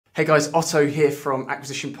Hey guys, Otto here from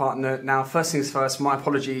Acquisition Partner. Now, first things first, my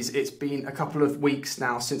apologies. It's been a couple of weeks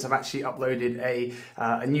now since I've actually uploaded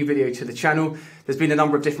a new video to the channel. There's been a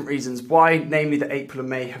number of different reasons why, namely that April and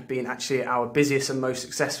May have been actually our busiest and most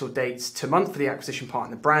successful dates to month for the Acquisition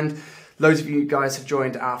Partner brand. Loads of you guys have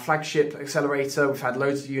joined our flagship accelerator. We've had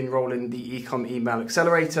loads of you enroll in the Ecom email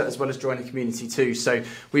accelerator, as well as join the community too. So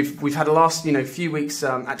we've had the last few weeks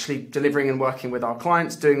actually delivering and working with our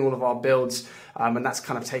clients, doing all of our builds. And that's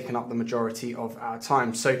kind of taken up the majority of our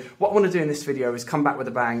time. So what I want to do in this video is come back with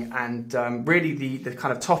a bang, and really the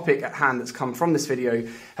kind of topic at hand that's come from this video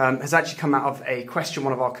has actually come out of a question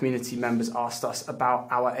one of our community members asked us about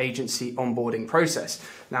our agency onboarding process.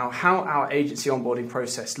 Now, how our agency onboarding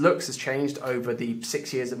process looks has changed over the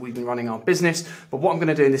 6 years that we've been running our business, but what I'm going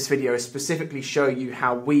to do in this video is specifically show you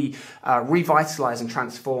how we revitalized and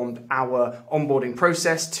transformed our onboarding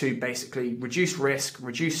process to basically reduce risk,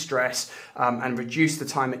 reduce stress, and reduce the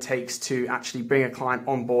time it takes to actually bring a client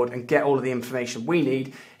on board and get all of the information we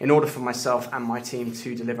need in order for myself and my team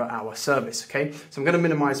to deliver our service, okay? So I'm going to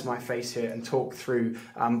minimize my face here and talk through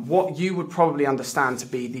what you would probably understand to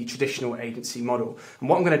be the traditional agency model. And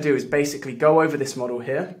what I'm going to do is basically go over this model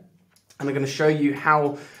here, and I'm going to show you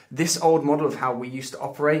how this old model of how we used to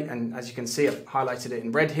operate, and as you can see, I've highlighted it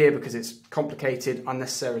in red here because it's complicated,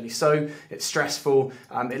 unnecessarily so, it's stressful,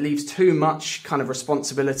 it leaves too much kind of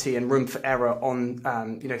responsibility and room for error on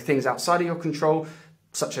things outside of your control,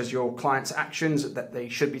 such as your clients' actions that they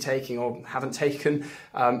should be taking or haven't taken,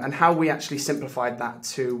 and how we actually simplified that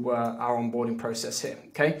to our onboarding process here,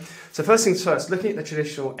 okay? So first things first, looking at the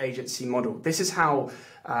traditional agency model, this is how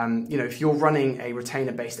if you're running a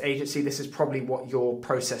retainer-based agency, this is probably what your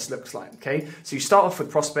process looks like, okay? So you start off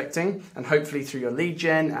with prospecting, and hopefully through your lead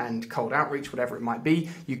gen and cold outreach, whatever it might be,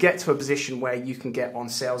 you get to a position where you can get on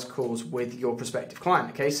sales calls with your prospective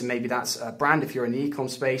client, okay? So maybe that's a brand if you're in the e-com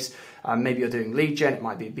space, maybe you're doing lead gen, it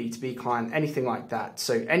might be a B2B client, anything like that.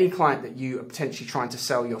 So any client that you are potentially trying to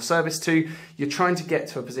sell your service to, you're trying to get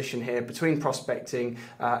to a position here between prospecting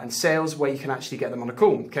and sales where you can actually get them on a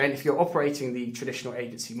call, okay? And if you're operating the traditional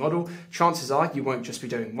agency model, chances are you won't just be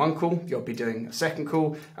doing one call, you'll be doing a second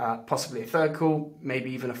call, possibly a third call,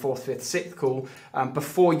 maybe even a fourth, fifth, sixth call,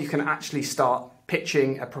 before you can actually start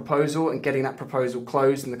pitching a proposal and getting that proposal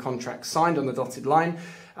closed and the contract signed on the dotted line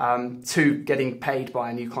to getting paid by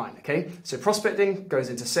a new client, okay? So prospecting goes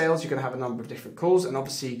into sales, you're gonna have a number of different calls, and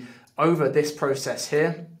obviously over this process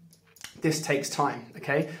here, this takes time,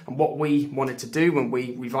 okay? And what we wanted to do when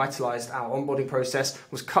we revitalized our onboarding process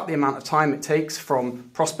was cut the amount of time it takes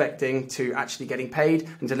from prospecting to actually getting paid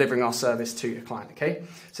and delivering our service to a client, okay?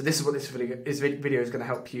 So this is what this video is going to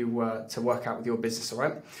help you to work out with your business, all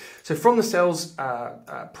right? So from the sales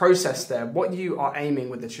process there, what you are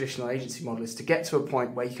aiming with the traditional agency model is to get to a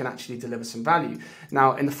point where you can actually deliver some value.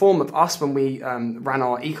 Now, in the form of us, when we ran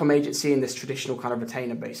our e-com agency in this traditional kind of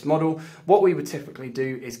retainer-based model, what we would typically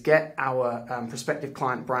do is get our prospective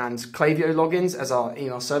client brands Klaviyo logins as our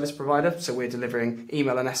email service provider. So we're delivering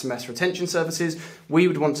email and SMS retention services. We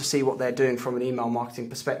would want to see what they're doing from an email marketing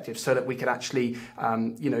perspective so that we could actually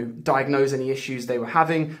diagnose any issues they were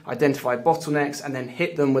having, identify bottlenecks, and then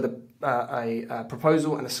hit them with a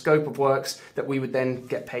proposal and a scope of works that we would then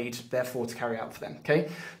get paid, therefore, to carry out for them, okay?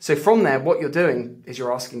 So from there, what you're doing is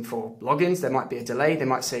you're asking for logins. There might be a delay. They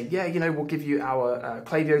might say, yeah, we'll give you our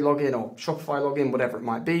Klaviyo login or Shopify login, whatever it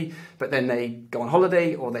might be, but then they go on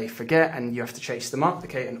holiday or they forget and you have to chase them up,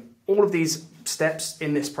 okay? And all of these steps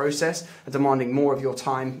in this process are demanding more of your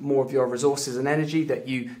time, more of your resources and energy that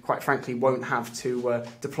you, quite frankly, won't have to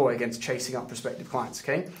deploy against chasing up prospective clients,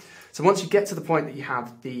 okay? So once you get to the point that you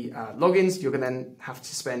have the logins, you're going to then have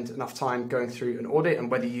to spend enough time going through an audit, and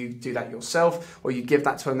whether you do that yourself or you give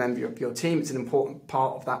that to a member of your team, it's an important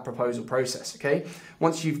part of that proposal process, okay?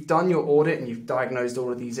 Once you've done your audit and you've diagnosed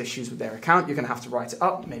all of these issues with their account, you're going to have to write it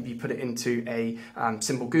up. Maybe you put it into a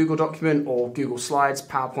simple Google document or Google Slides,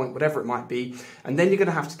 PowerPoint, whatever it might be, and then you're going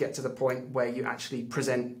to have to get to the point where you actually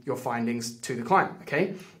present your findings to the client,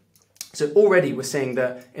 okay? So already we're seeing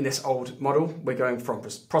that in this old model, we're going from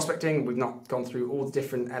prospecting. We've not gone through all the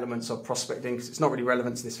different elements of prospecting because it's not really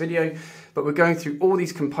relevant to this video, but we're going through all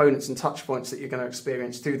these components and touch points that you're going to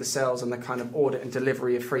experience through the sales and the kind of audit and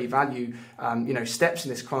delivery of free value, steps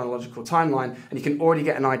in this chronological timeline, and you can already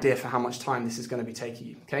get an idea for how much time this is going to be taking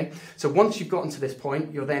you, okay? So once you've gotten to this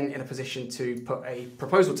point, you're then in a position to put a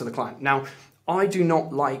proposal to the client. Now, I do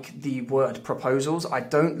not like the word proposals. I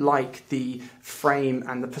don't like the frame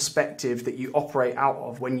and the perspective that you operate out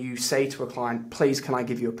of when you say to a client, please, can I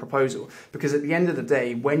give you a proposal? Because at the end of the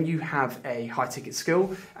day, when you have a high ticket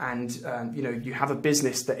skill and you have a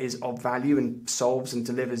business that is of value and solves and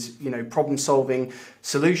delivers problem solving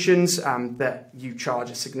solutions that you charge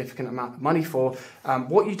a significant amount of money for,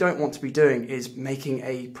 what you don't want to be doing is making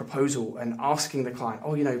a proposal and asking the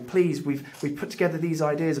client, please, we've put together these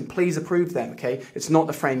ideas and please approve them. Okay, it's not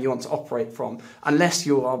the frame you want to operate from, unless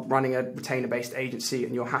you are running a retainer-based agency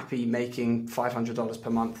and you're happy making $500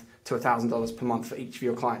 per month to $1,000 per month for each of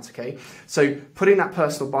your clients. Okay, so putting that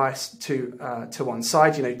personal bias to one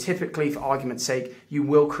side, typically for argument's sake, you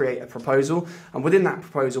will create a proposal, and within that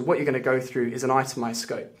proposal, what you're going to go through is an itemized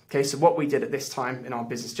scope. Okay, so what we did at this time in our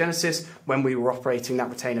business genesis, when we were operating that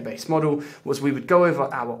retainer-based model, was we would go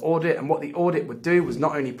over our audit, and what the audit would do was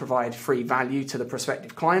not only provide free value to the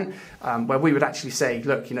prospective client, where we would actually say,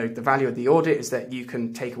 look, the value of the audit is that you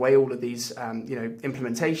can take away all of these,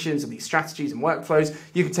 implementations of these strategies and workflows.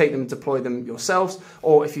 You can take them and deploy them yourselves,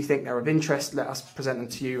 or if you think they're of interest, let us present them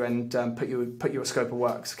to you and put you a scope of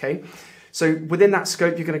works. Okay, so within that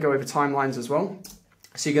scope, you're going to go over timelines as well.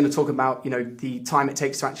 So you're going to talk about, the time it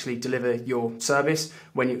takes to actually deliver your service,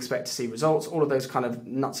 when you expect to see results, all of those kind of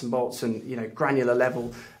nuts and bolts and, granular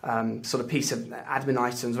level sort of piece of admin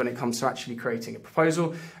items when it comes to actually creating a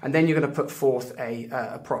proposal. And then you're going to put forth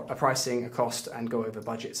a pricing, a cost, and go over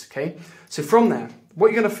budgets. Okay. So from there,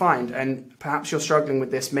 what you're going to find, and perhaps you're struggling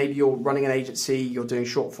with this, maybe you're running an agency, you're doing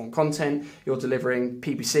short form content, you're delivering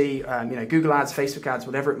PPC, Google ads, Facebook ads,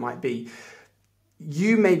 whatever it might be.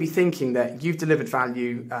 You may be thinking that you've delivered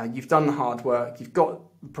value, you've done the hard work, you've got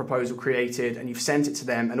a proposal created and you've sent it to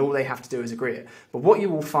them and all they have to do is agree it. But what you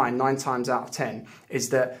will find 9 times out of 10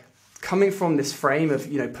 is that coming from this frame of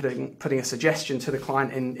putting a suggestion to the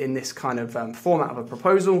client in this kind of format of a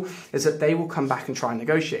proposal is that they will come back and try and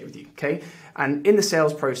negotiate with you. Okay, and in the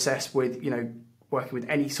sales process with working with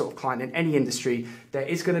any sort of client in any industry, there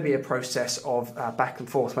is going to be a process of back and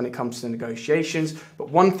forth when it comes to negotiations. But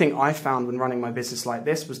one thing I found when running my business like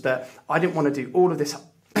this was that I didn't want to do all of this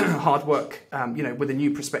hard work, with a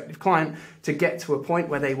new prospective client to get to a point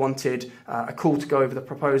where they wanted a call to go over the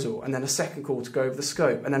proposal, and then a second call to go over the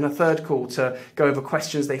scope, and then a third call to go over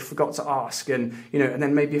questions they forgot to ask, and and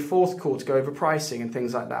then maybe a fourth call to go over pricing and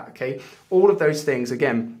things like that. Okay, all of those things,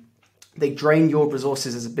 again, they drain your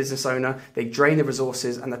resources as a business owner. They drain the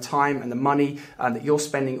resources and the time and the money that you're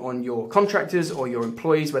spending on your contractors or your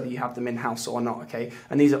employees, whether you have them in-house or not, okay?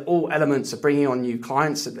 And these are all elements of bringing on new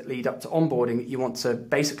clients that lead up to onboarding that you want to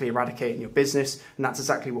basically eradicate in your business. And that's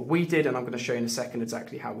exactly what we did. And I'm going to show you in a second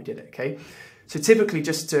exactly how we did it, okay? So typically,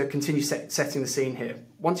 just to continue setting the scene here,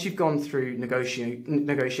 once you've gone through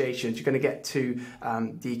negotiations, you're going to get to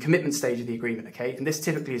the commitment stage of the agreement, okay? And this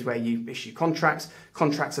typically is where you issue contracts.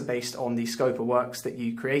 Contracts are based on the scope of works that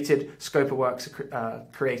you created. Scope of works are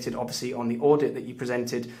created, obviously, on the audit that you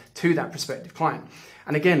presented to that prospective client.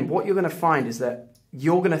 And again, what you're going to find is that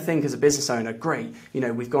you're going to think as a business owner, great,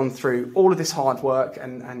 we've gone through all of this hard work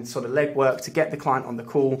and sort of legwork to get the client on the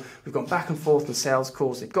call. We've gone back and forth on sales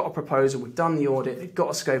calls. They've got a proposal. We've done the audit. They've got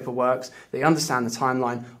a scope of works. They understand the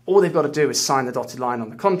timeline. All they've got to do is sign the dotted line on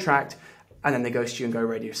the contract, and then they ghost you and go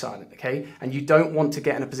radio silent, okay? And you don't want to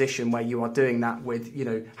get in a position where you are doing that with,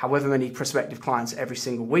 however many prospective clients every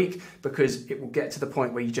single week, because it will get to the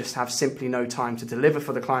point where you just have simply no time to deliver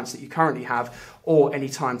for the clients that you currently have, or any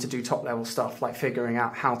time to do top level stuff like figuring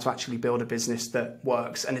out how to actually build a business that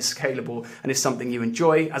works and is scalable and is something you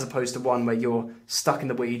enjoy, as opposed to one where you're stuck in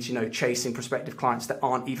the weeds, chasing prospective clients that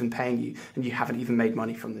aren't even paying you and you haven't even made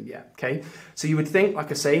money from them yet, okay? So you would think, like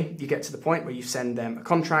I say, you get to the point where you send them a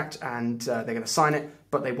contract and they're going to sign it,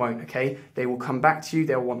 but they won't, okay? They will come back to you,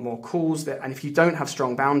 they'll want more calls, and if you don't have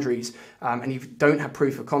strong boundaries and you don't have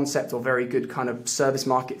proof of concept or very good kind of service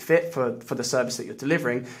market fit for the service that you're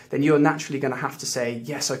delivering, then you're naturally going to have to say,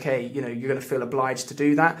 yes, okay, you're going to feel obliged to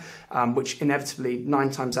do that, which inevitably 9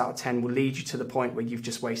 times out of 10 will lead you to the point where you've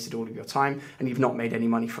just wasted all of your time and you've not made any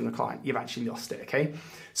money from the client. You've actually lost it, okay?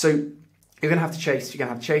 So you're going to have to chase, you're going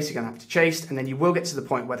to have to chase, you're going to have to chase, and then you will get to the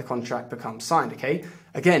point where the contract becomes signed, okay?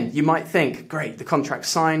 Again, you might think, great, the contract's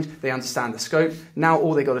signed, they understand the scope. Now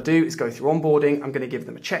all they got to do is go through onboarding. I'm going to give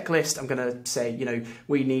them a checklist. I'm going to say,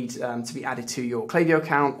 we need to be added to your Klaviyo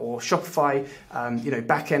account or Shopify,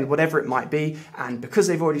 backend, whatever it might be. And because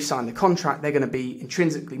they've already signed the contract, they're going to be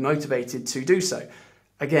intrinsically motivated to do so.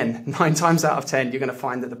 Again, 9 times out of 10, you're going to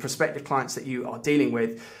find that the prospective clients that you are dealing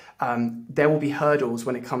with there will be hurdles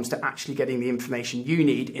when it comes to actually getting the information you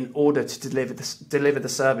need in order to deliver the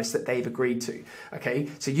service that they've agreed to. Okay,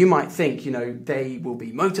 so you might think, they will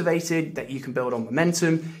be motivated, that you can build on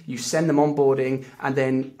momentum, you send them onboarding, and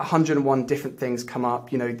then 101 different things come up.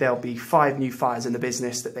 There'll be 5 new fires in the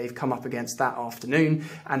business that they've come up against that afternoon,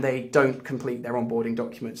 and they don't complete their onboarding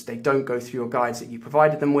documents. They don't go through your guides that you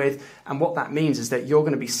provided them with. And what that means is that you're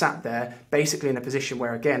going to be sat there basically in a position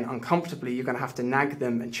where, again, uncomfortably, you're going to have to nag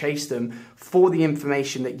them and chase them for the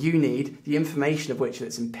information that you need, the information of which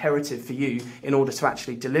that's imperative for you in order to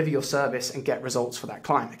actually deliver your service and get results for that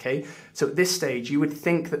client. Okay, so at this stage you would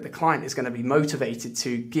think that the client is going to be motivated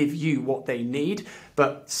to give you what they need,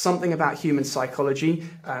 but something about human psychology,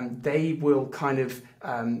 they will kind of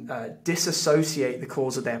disassociate the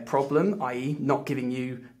cause of their problem, i.e. not giving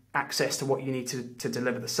you access to what you need to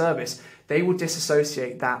deliver the service. They will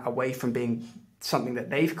disassociate that away from being something that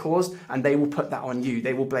they've caused, and they will put that on you.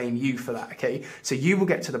 They will blame you for that. Okay, so you will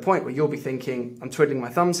get to the point where you'll be thinking, I'm twiddling my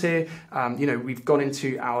thumbs here. We've gone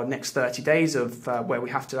into our next 30 days of where we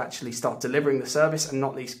have to actually start delivering the service and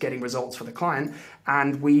not least getting results for the client,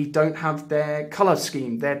 and we don't have their color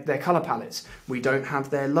scheme, their color palettes. We don't have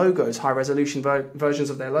their logos, high resolution versions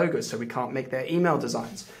of their logos, so we can't make their email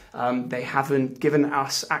designs. They haven't given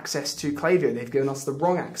us access to Klaviyo. They've given us the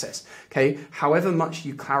wrong access. Okay, however much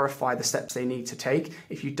you clarify the steps they need to take,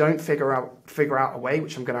 if you don't figure out a way,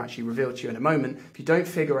 which I'm going to actually reveal to you in a moment, if you don't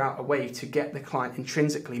figure out a way to get the client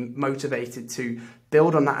intrinsically motivated to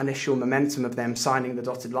build on that initial momentum of them signing the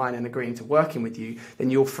dotted line and agreeing to working with you, then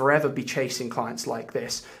you'll forever be chasing clients like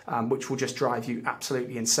this, which will just drive you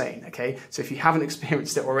absolutely insane. Okay, so if you haven't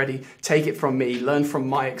experienced it already, take it from me, learn from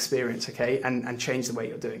my experience, okay, and change the way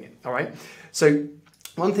you're doing it. All right, so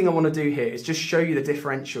one thing I want to do here is just show you the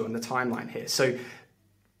differential and the timeline here. So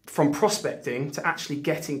from prospecting to actually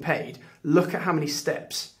getting paid, look at how many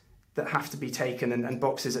steps that have to be taken and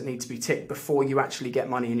boxes that need to be ticked before you actually get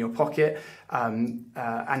money in your pocket and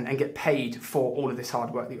get paid for all of this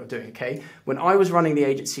hard work that you're doing. Okay, when I was running the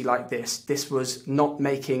agency like this was not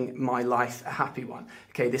making my life a happy one.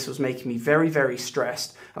 Okay, this was making me very, very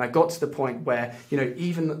stressed, and I got to the point where,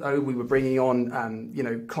 even though we were bringing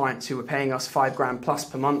on clients who were paying us $5,000 plus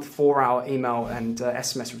per month for our email and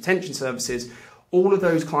SMS retention services, all of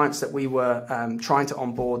those clients that we were trying to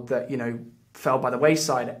onboard that fell by the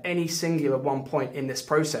wayside at any singular one point in this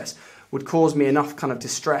process would cause me enough kind of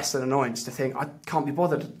distress and annoyance to think, I can't be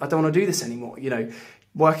bothered, I don't want to do this anymore.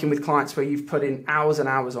 Working with clients where you've put in hours and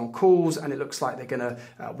hours on calls and it looks like they're going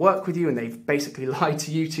to work with you, and they've basically lied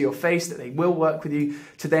to you to your face that they will work with you,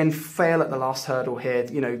 to then fail at the last hurdle here.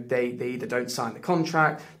 They either don't sign the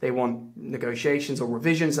contract, they want negotiations or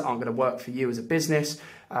revisions that aren't going to work for you as a business.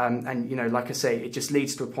 Like I say, it just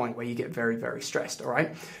leads to a point where you get very, very stressed. All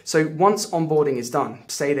right. So once onboarding is done,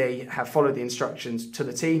 say they have followed the instructions to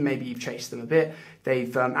the T, maybe you've chased them a bit,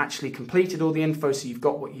 they've actually completed all the info, so you've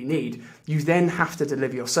got what you need. You then have to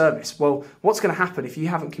deliver your service. Well, what's going to happen if you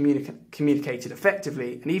haven't communicated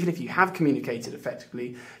effectively? And even if you have communicated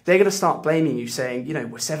effectively, they're going to start blaming you, saying,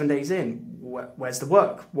 we're 7 days in. Where's the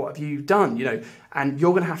work? What have you done? And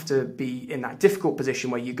you're going to have to be in that difficult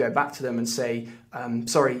position where you go back to them and say,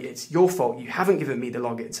 sorry, it's your fault. You haven't given me the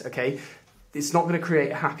logins. Okay. It's not going to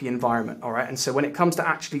create a happy environment. All right. And so when it comes to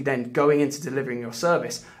actually then going into delivering your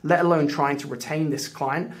service, let alone trying to retain this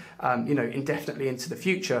client, indefinitely into the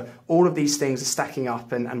future, all of these things are stacking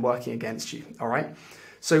up and working against you. All right.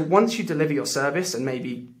 So once you deliver your service, and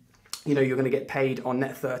maybe you're going to get paid on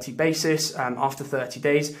net 30 basis after 30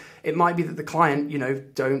 days. It might be that the client,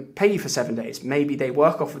 don't pay you for 7 days. Maybe they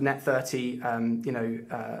work off of net 30, kind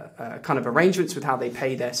of arrangements with how they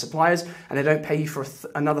pay their suppliers, and they don't pay you for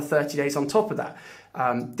another 30 days on top of that.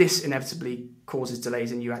 This inevitably causes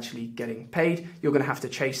delays in you actually getting paid. You're going to have to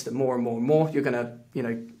chase them more and more and more. You're going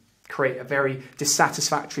to, create a very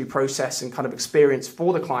dissatisfactory process and kind of experience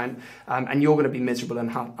for the client, and you're going to be miserable and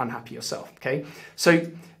unhappy yourself. Okay, so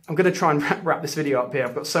I'm going to try and wrap this video up here.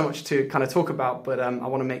 I've got so much to kind of talk about, but I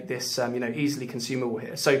want to make this easily consumable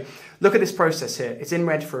here. So look at this process here. It's in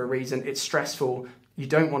red for a reason. It's stressful. You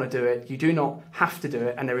don't want to do it. You do not have to do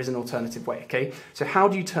it, and there is an alternative way. Okay. So how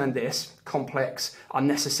do you turn this complex,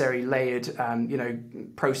 unnecessary, layered,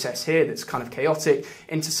 process here that's kind of chaotic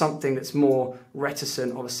into something that's more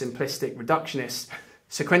reticent or a simplistic, reductionist,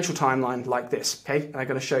 sequential timeline like this? Okay. And I'm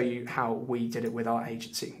going to show you how we did it with our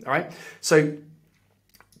agency. All right. So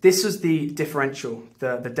this was the differential,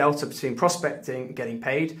 the delta between prospecting and getting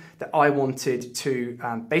paid that I wanted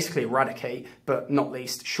to basically eradicate, but not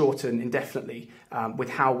least shorten indefinitely with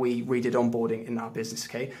how we redid onboarding in our business.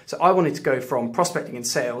 Okay, so I wanted to go from prospecting and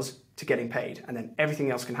sales to getting paid, and then everything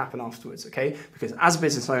else can happen afterwards, okay? Because as a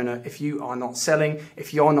business owner, if you are not selling,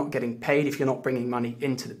 if you're not getting paid, if you're not bringing money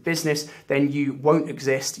into the business, then you won't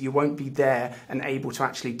exist, you won't be there and able to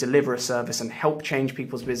actually deliver a service and help change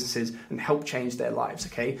people's businesses and help change their lives,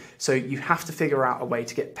 okay? So you have to figure out a way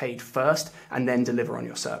to get paid first and then deliver on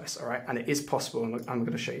your service, all right? And it is possible, and I'm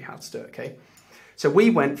going to show you how to do it, okay? So we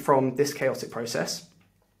went from this chaotic process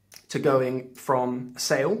to going from a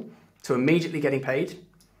sale to immediately getting paid,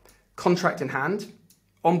 contract in hand,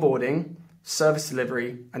 onboarding, service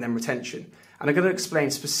delivery, and then retention. And I'm going to explain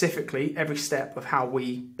specifically every step of how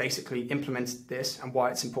we basically implemented this and why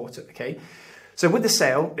it's important, okay? So with the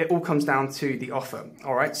sale, it all comes down to the offer,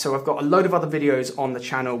 all right? So I've got a load of other videos on the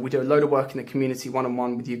channel. We do a load of work in the community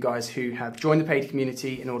one-on-one with you guys who have joined the paid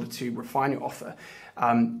community in order to refine your offer.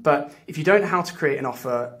 But if you don't know how to create an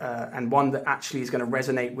offer and one that actually is going to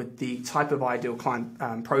resonate with the type of ideal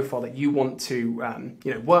client profile that you want to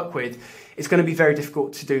work with, it's going to be very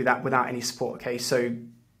difficult to do that without any support, okay? So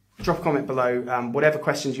drop a comment below, whatever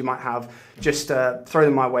questions you might have, just throw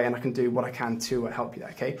them my way and I can do what I can to help you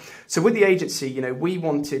there, okay? So with the agency, we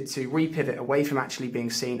wanted to repivot away from actually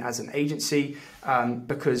being seen as an agency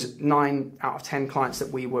because 9 out of 10 clients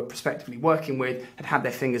that we were prospectively working with had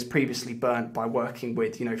their fingers previously burnt by working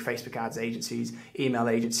with, Facebook ads agencies, email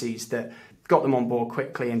agencies that got them on board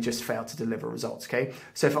quickly and just failed to deliver results, okay?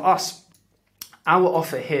 So for us, our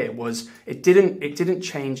offer here was, it didn't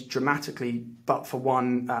change dramatically, but for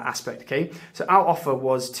one aspect, okay? So our offer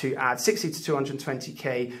was to add 60 to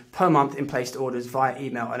 220K per month in placed orders via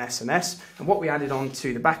email and SMS. And what we added on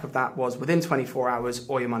to the back of that was within 24 hours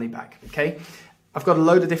or your money back, okay? I've got a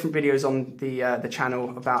load of different videos on the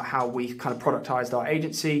channel about how we kind of productized our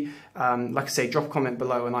agency. Like I say, drop a comment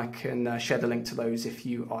below and I can share the link to those if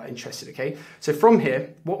you are interested, okay? So from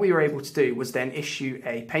here, what we were able to do was then issue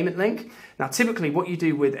a payment link. Now, typically what you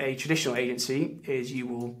do with a traditional agency is you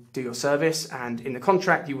will do your service and in the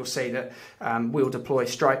contract, you will say that we'll deploy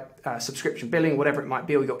Stripe subscription billing, whatever it might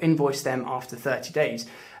be, or you'll invoice them after 30 days.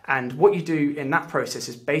 And what you do in that process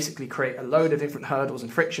is basically create a load of different hurdles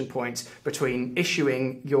and friction points between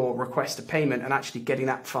issuing your request of payment and actually getting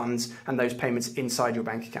that funds and those payments inside your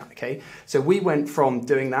bank account, okay? So we went from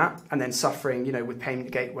doing that and then suffering, with payment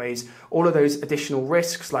gateways, all of those additional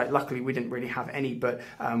risks, like luckily we didn't really have any, but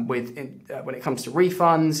when it comes to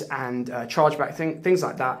refunds and chargeback, things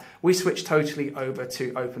like that, we switched totally over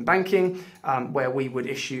to open banking, where we would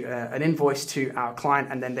issue an invoice to our client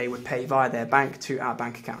and then they would pay via their bank to our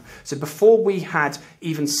bank account. So before we had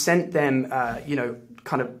even sent them,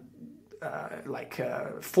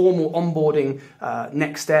 formal onboarding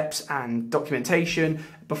next steps and documentation,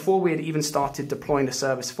 before we had even started deploying the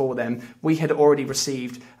service for them, we had already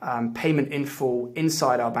received payment in full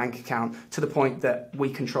inside our bank account to the point that we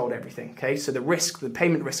controlled everything, okay? So the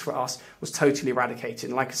payment risk for us was totally eradicated.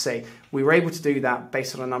 And like I say, we were able to do that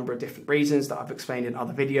based on a number of different reasons that I've explained in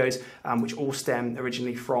other videos, which all stem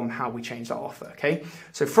originally from how we changed our offer, okay?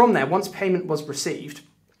 So from there, once payment was received,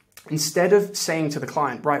 instead of saying to the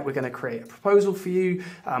client, right, we're going to create a proposal for you,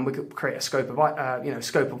 we could create a scope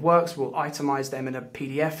of works, we'll itemize them in a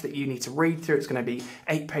PDF that you need to read through. It's going to be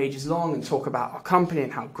 8 pages long and talk about our company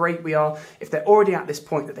and how great we are. If they're already at this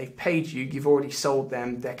point that they've paid you, you've already sold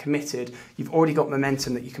them, they're committed, you've already got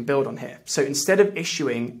momentum that you can build on here. So instead of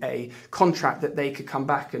issuing a contract that they could come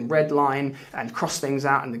back and redline and cross things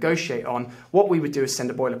out and negotiate on, what we would do is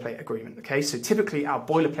send a boilerplate agreement, okay? So typically our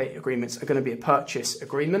boilerplate agreements are going to be a purchase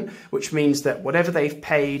agreement, which means that whatever they've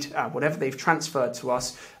paid, whatever they've transferred to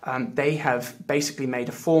us, they have basically made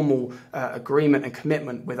a formal agreement and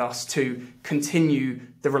commitment with us to continue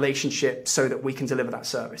the relationship so that we can deliver that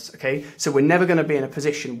service, okay? So we're never going to be in a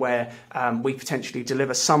position where we potentially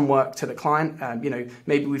deliver some work to the client.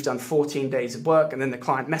 Maybe we've done 14 days of work and then the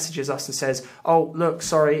client messages us and says, oh, look,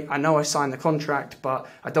 sorry, I know I signed the contract, but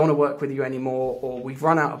I don't want to work with you anymore, or we've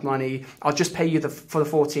run out of money. I'll just pay you for the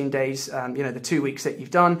 14 days, the 2 weeks that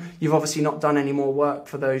you've done. You've obviously not done any more work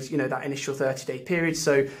for those, that initial 30-day period.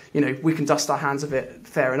 So, we can dust our hands of it,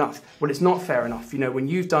 fair enough. Well, it's not fair enough. When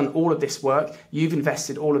you've done all of this work, you've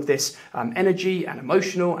invested all of this energy and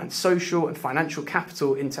emotional and social and financial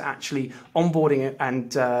capital into actually onboarding it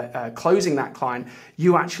and closing that client,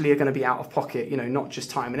 you actually are going to be out of pocket, not just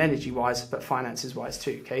time and energy wise, but finances wise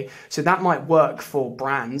too, okay? So that might work for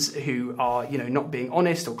brands who are, not being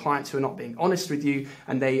honest, or clients who are not being honest with you,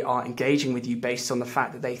 and they are engaging with you based on the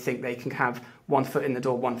fact that they think they can have one foot in the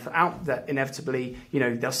door, one foot out, that inevitably,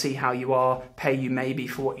 they'll see how you are, pay you maybe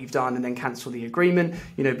for what you've done, and then cancel the agreement,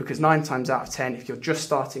 because 9 times out of 10, if you're just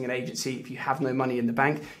starting an agency, if you have no money in the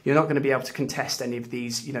bank, you're not going to be able to contest any of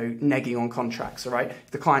these, negging on contracts, all right?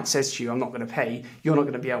 If the client says to you, I'm not going to pay, you're not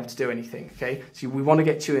going to be able to do anything, okay? So we want to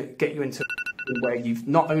get you into where you've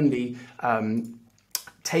not only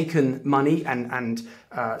taken money and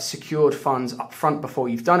secured funds up front before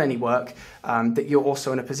you've done any work, that you're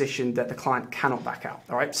also in a position that the client cannot back out,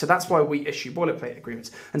 all right? So that's why we issue boilerplate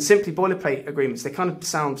agreements. And simply boilerplate agreements, they kind of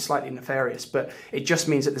sound slightly nefarious, but it just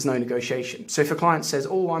means that there's no negotiation. So if a client says,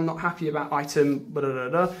 oh, I'm not happy about item,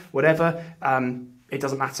 whatever, it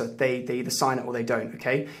doesn't matter. They either sign it or they don't,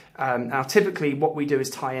 okay? Now, typically, what we do is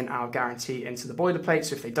tie in our guarantee into the boilerplate.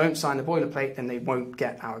 So if they don't sign the boilerplate, then they won't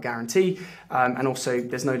get our guarantee. And also,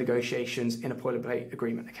 there's no negotiations in a boilerplate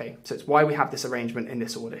agreement, okay? So it's why we have this arrangement in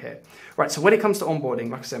this order here. Right, so when it comes to onboarding,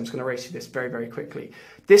 like I said, I'm just going to race through this very, very quickly.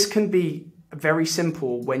 This can be very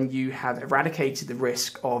simple when you have eradicated the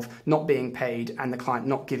risk of not being paid and the client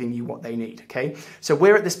not giving you what they need, okay? So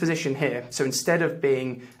we're at this position here. So instead of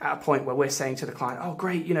being at a point where we're saying to the client, oh,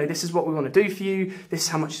 great, this is what we want to do for you. This is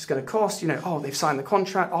how much it's going to cost. Oh, they've signed the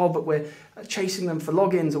contract. Oh, but we're chasing them for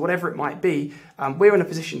logins or whatever it might be. We're in a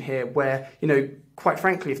position here where, quite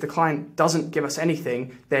frankly, if the client doesn't give us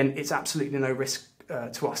anything, then it's absolutely no risk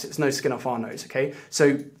to us. It's no skin off our nose, okay?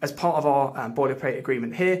 So as part of our boilerplate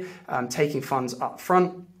agreement here, taking funds up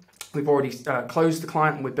front, we've already closed the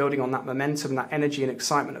client and we're building on that momentum, that energy and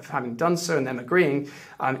excitement of having done so and them agreeing.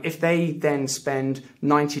 If they then spend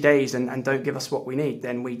 90 days and don't give us what we need,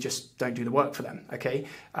 then we just don't do the work for them, okay?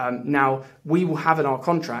 Now, we will have in our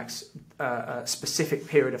contracts a specific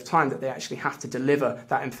period of time that they actually have to deliver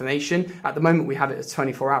that information. At the moment, we have it as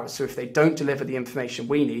 24 hours. So if they don't deliver the information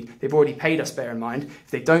we need, they've already paid us, bear in mind.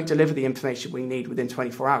 If they don't deliver the information we need within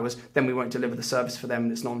 24 hours, then we won't deliver the service for them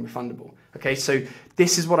and it's non-refundable. Okay, so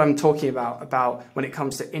this is what I'm talking about when it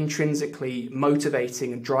comes to intrinsically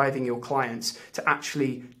motivating and driving your clients to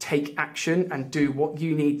actually take action and do what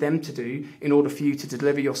you need them to do in order for you to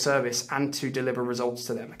deliver your service and to deliver results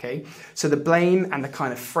to them, okay? So the blame and the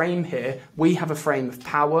kind of frame here, we have a frame of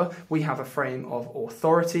power, we have a frame of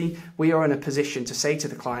authority, we are in a position to say to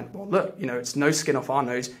the client, well, look, it's no skin off our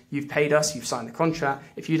nose, you've paid us, you've signed the contract,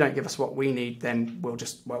 if you don't give us what we need, then we'll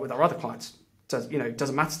just work with our other clients. It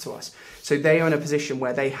doesn't matter to us. So they are in a position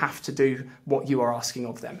where they have to do what you are asking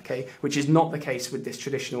of them, okay? Which is not the case with this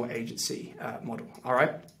traditional agency model, all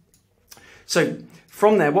right? So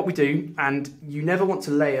from there, what we do, and you never want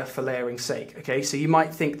to layer for layering's sake, okay? So you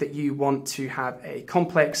might think that you want to have a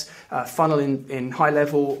complex funnel in high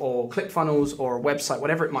level or ClickFunnels or a website,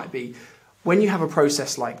 whatever it might be. When you have a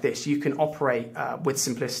process like this, you can operate with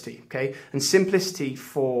simplicity, okay? And simplicity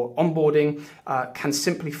for onboarding can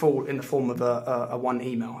simply fall in the form of a one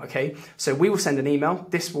email, okay? So we will send an email.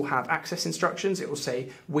 This will have access instructions. It will say,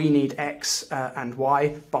 we need X and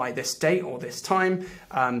Y by this date or this time.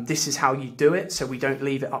 This is how you do it, so we don't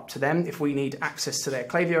leave it up to them. If we need access to their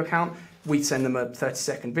Klaviyo account, we send them a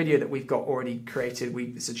 30-second video that we've got already created.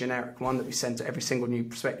 It's a generic one that we send to every single new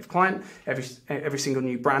prospective client, every single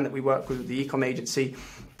new brand that we work with the e-com agency.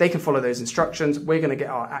 They can follow those instructions. We're going to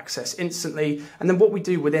get our access instantly. And then what we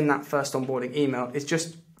do within that first onboarding email is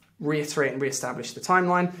just reiterate and reestablish the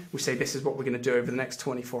timeline. We say this is what we're going to do over the next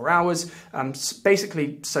 24 hours,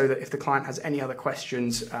 basically so that if the client has any other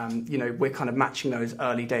questions, we're kind of matching those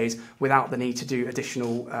early days without the need to do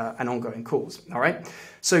additional and ongoing calls, all right?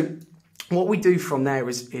 So what we do from there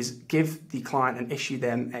is give the client and issue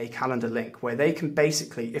them a calendar link where they can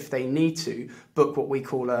basically, if they need to, book what we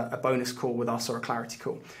call a bonus call with us or a clarity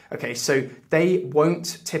call. Okay, so they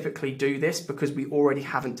won't typically do this because we already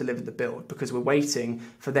haven't delivered the build, because we're waiting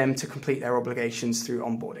for them to complete their obligations through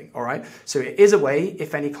onboarding, all right? So it is a way,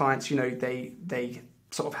 if any clients, they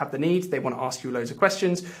sort of have the need, they want to ask you loads of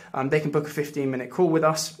questions, they can book a 15-minute call with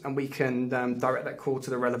us and we can direct that call to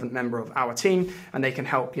the relevant member of our team and they can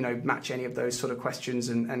help, match any of those sort of questions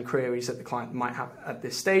and queries that the client might have at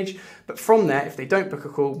this stage. But from there, if they don't book a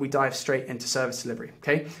call, we dive straight into service delivery,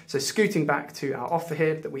 okay? So scooting back to our offer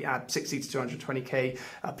here that we add 60 to 220K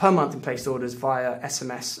per month in placed orders via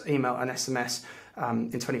SMS, email and SMS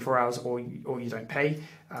in 24 hours or you don't pay.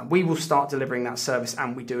 we will start delivering that service,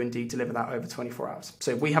 and we do indeed deliver that over 24 hours.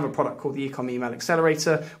 So we have a product called the Ecom Email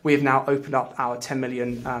Accelerator. We have now opened up our 10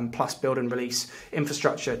 million plus build and release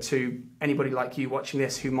infrastructure to anybody like you watching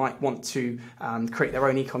this who might want to create their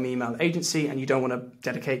own ecom email agency, and you don't want to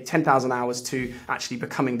dedicate 10,000 hours to actually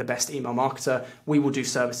becoming the best email marketer. We will do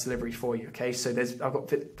service delivery for you. Okay, so I've got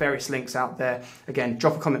various links out there. Again,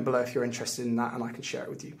 drop a comment below if you're interested in that, and I can share it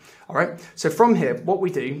with you. All right, so from here, what we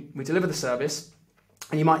do, we deliver the service.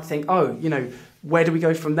 And you might think, oh, where do we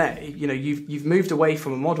go from there? You've moved away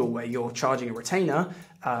from a model where you're charging a retainer,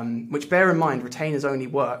 which, bear in mind, retainers only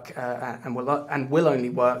work and will only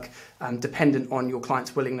work dependent on your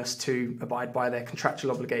client's willingness to abide by their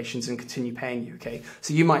contractual obligations and continue paying you. Okay,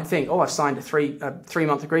 so you might think, oh, I've signed a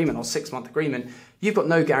 3-month agreement or 6-month agreement. You've got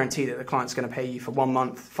no guarantee that the client's going to pay you for 1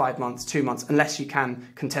 month, 5 months, 2 months, unless you can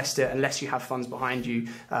contest it, unless you have funds behind you,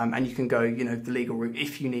 and you can go, the legal route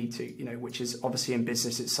if you need to, which is obviously in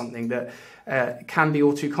business, it's something that can be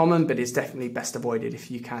all too common, but is definitely best avoided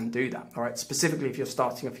if you can do that. All right, specifically if you're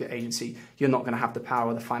starting off your agency, you're not going to have the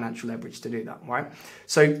power or the financial leverage to do that. All right,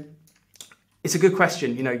 so it's a good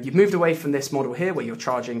question. You've moved away from this model here where you're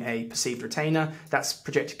charging a perceived retainer. That's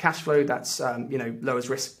projected cash flow. That's, lowers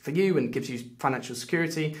risk for you and gives you financial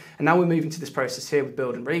security. And now we're moving to this process here with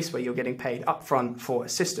build and release where you're getting paid upfront for a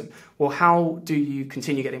system. Well, how do you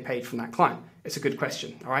continue getting paid from that client? It's a good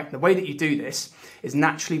question. All right. The way that you do this is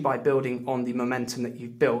naturally by building on the momentum that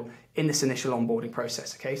you've built in this initial onboarding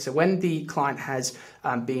process. Okay, so when the client has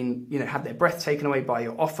had their breath taken away by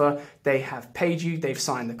your offer, they have paid you, they've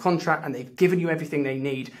signed the contract, and they've given you everything they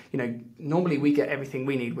need. Normally we get everything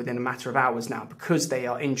we need within a matter of hours now because they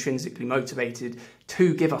are intrinsically motivated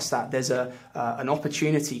to give us that. There's an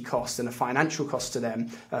opportunity cost and a financial cost to them,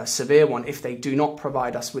 a severe one, if they do not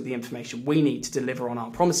provide us with the information we need to deliver on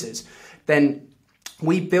our promises. Then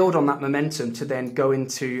we build on that momentum to then go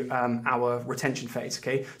into our retention phase,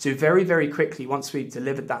 okay? So very, very quickly, once we've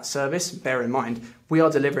delivered that service, bear in mind, we are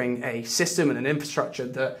delivering a system and an infrastructure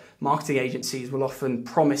that marketing agencies will often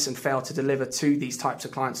promise and fail to deliver to these types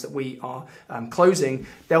of clients that we are closing.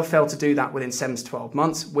 They'll fail to do that within 7 to 12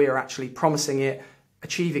 months. We are actually promising it,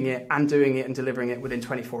 achieving it, and doing it and delivering it within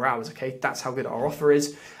 24 hours, okay? That's how good our offer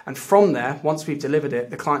is. And from there, once we've delivered it,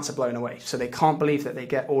 the clients are blown away. So they can't believe that they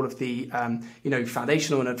get all of the,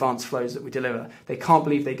 foundational and advanced flows that we deliver. They can't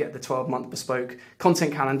believe they get the 12-month bespoke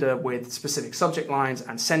content calendar with specific subject lines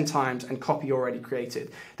and send times and copy already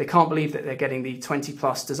created. They can't believe that they're getting the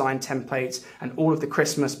 20+ design templates and all of the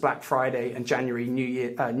Christmas, Black Friday, and January New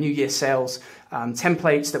Year sales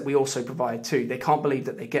templates that we also provide too. They can't believe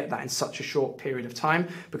that they get that in such a short period of time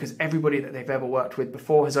because everybody that they've ever worked with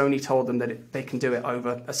before has only told them that they can do it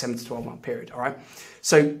over a 7 to 12 month period. All right.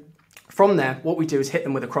 So from there, what we do is hit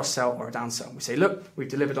them with a cross sell or a down sell. We say, look, we've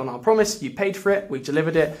delivered on our promise. You paid for it. We've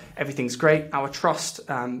delivered it. Everything's great. Our trust,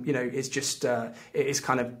 is just, it is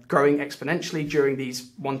kind of growing exponentially during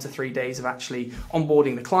these 1 to 3 days of actually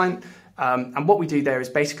onboarding the client. And what we do there is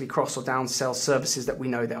basically cross or down sell services that we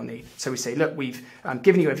know they'll need. So we say, look, we've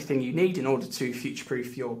given you everything you need in order to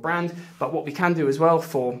future-proof your brand. But what we can do as well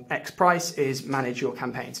for X price is manage your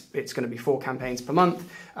campaigns. It's going to be 4 campaigns per month,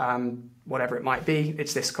 whatever it might be.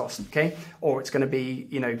 It's this cost, okay? Or it's going to be,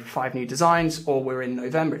 5 new designs, or we're in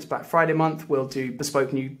November, it's Black Friday month. We'll do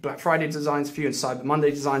bespoke new Black Friday designs for you and Cyber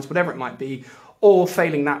Monday designs, whatever it might be. Or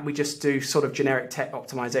failing that, we just do sort of generic tech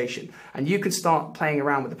optimization. And you can start playing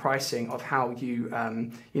around with the pricing of how you,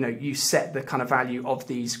 you set the kind of value of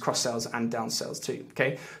these cross sells and down sells too,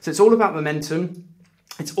 okay? So it's all about momentum.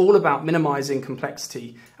 It's all about minimizing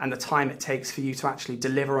complexity and the time it takes for you to actually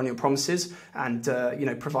deliver on your promises and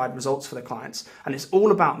provide results for the clients. And it's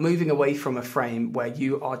all about moving away from a frame where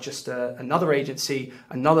you are just another agency,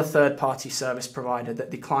 another third-party service provider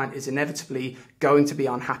that the client is inevitably going to be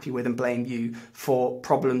unhappy with and blame you for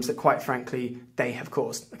problems that, quite frankly, they have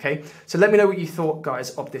caused. Okay, so let me know what you thought,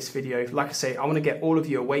 guys, of this video. Like I say, I want to get all of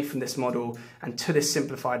you away from this model and to this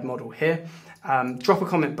simplified model here. Drop a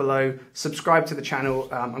comment below, subscribe to the channel.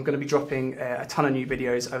 I'm going to be dropping a ton of new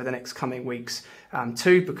videos over the next coming weeks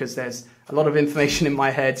too, because there's a lot of information in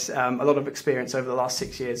my head, a lot of experience over the last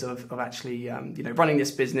 6 years of actually running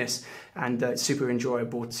this business, and it's super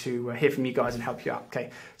enjoyable to hear from you guys and help you out.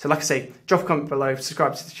 Okay, so like I say, drop a comment below,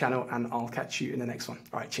 subscribe to the channel, and I'll catch you in the next one.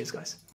 All right, cheers, guys.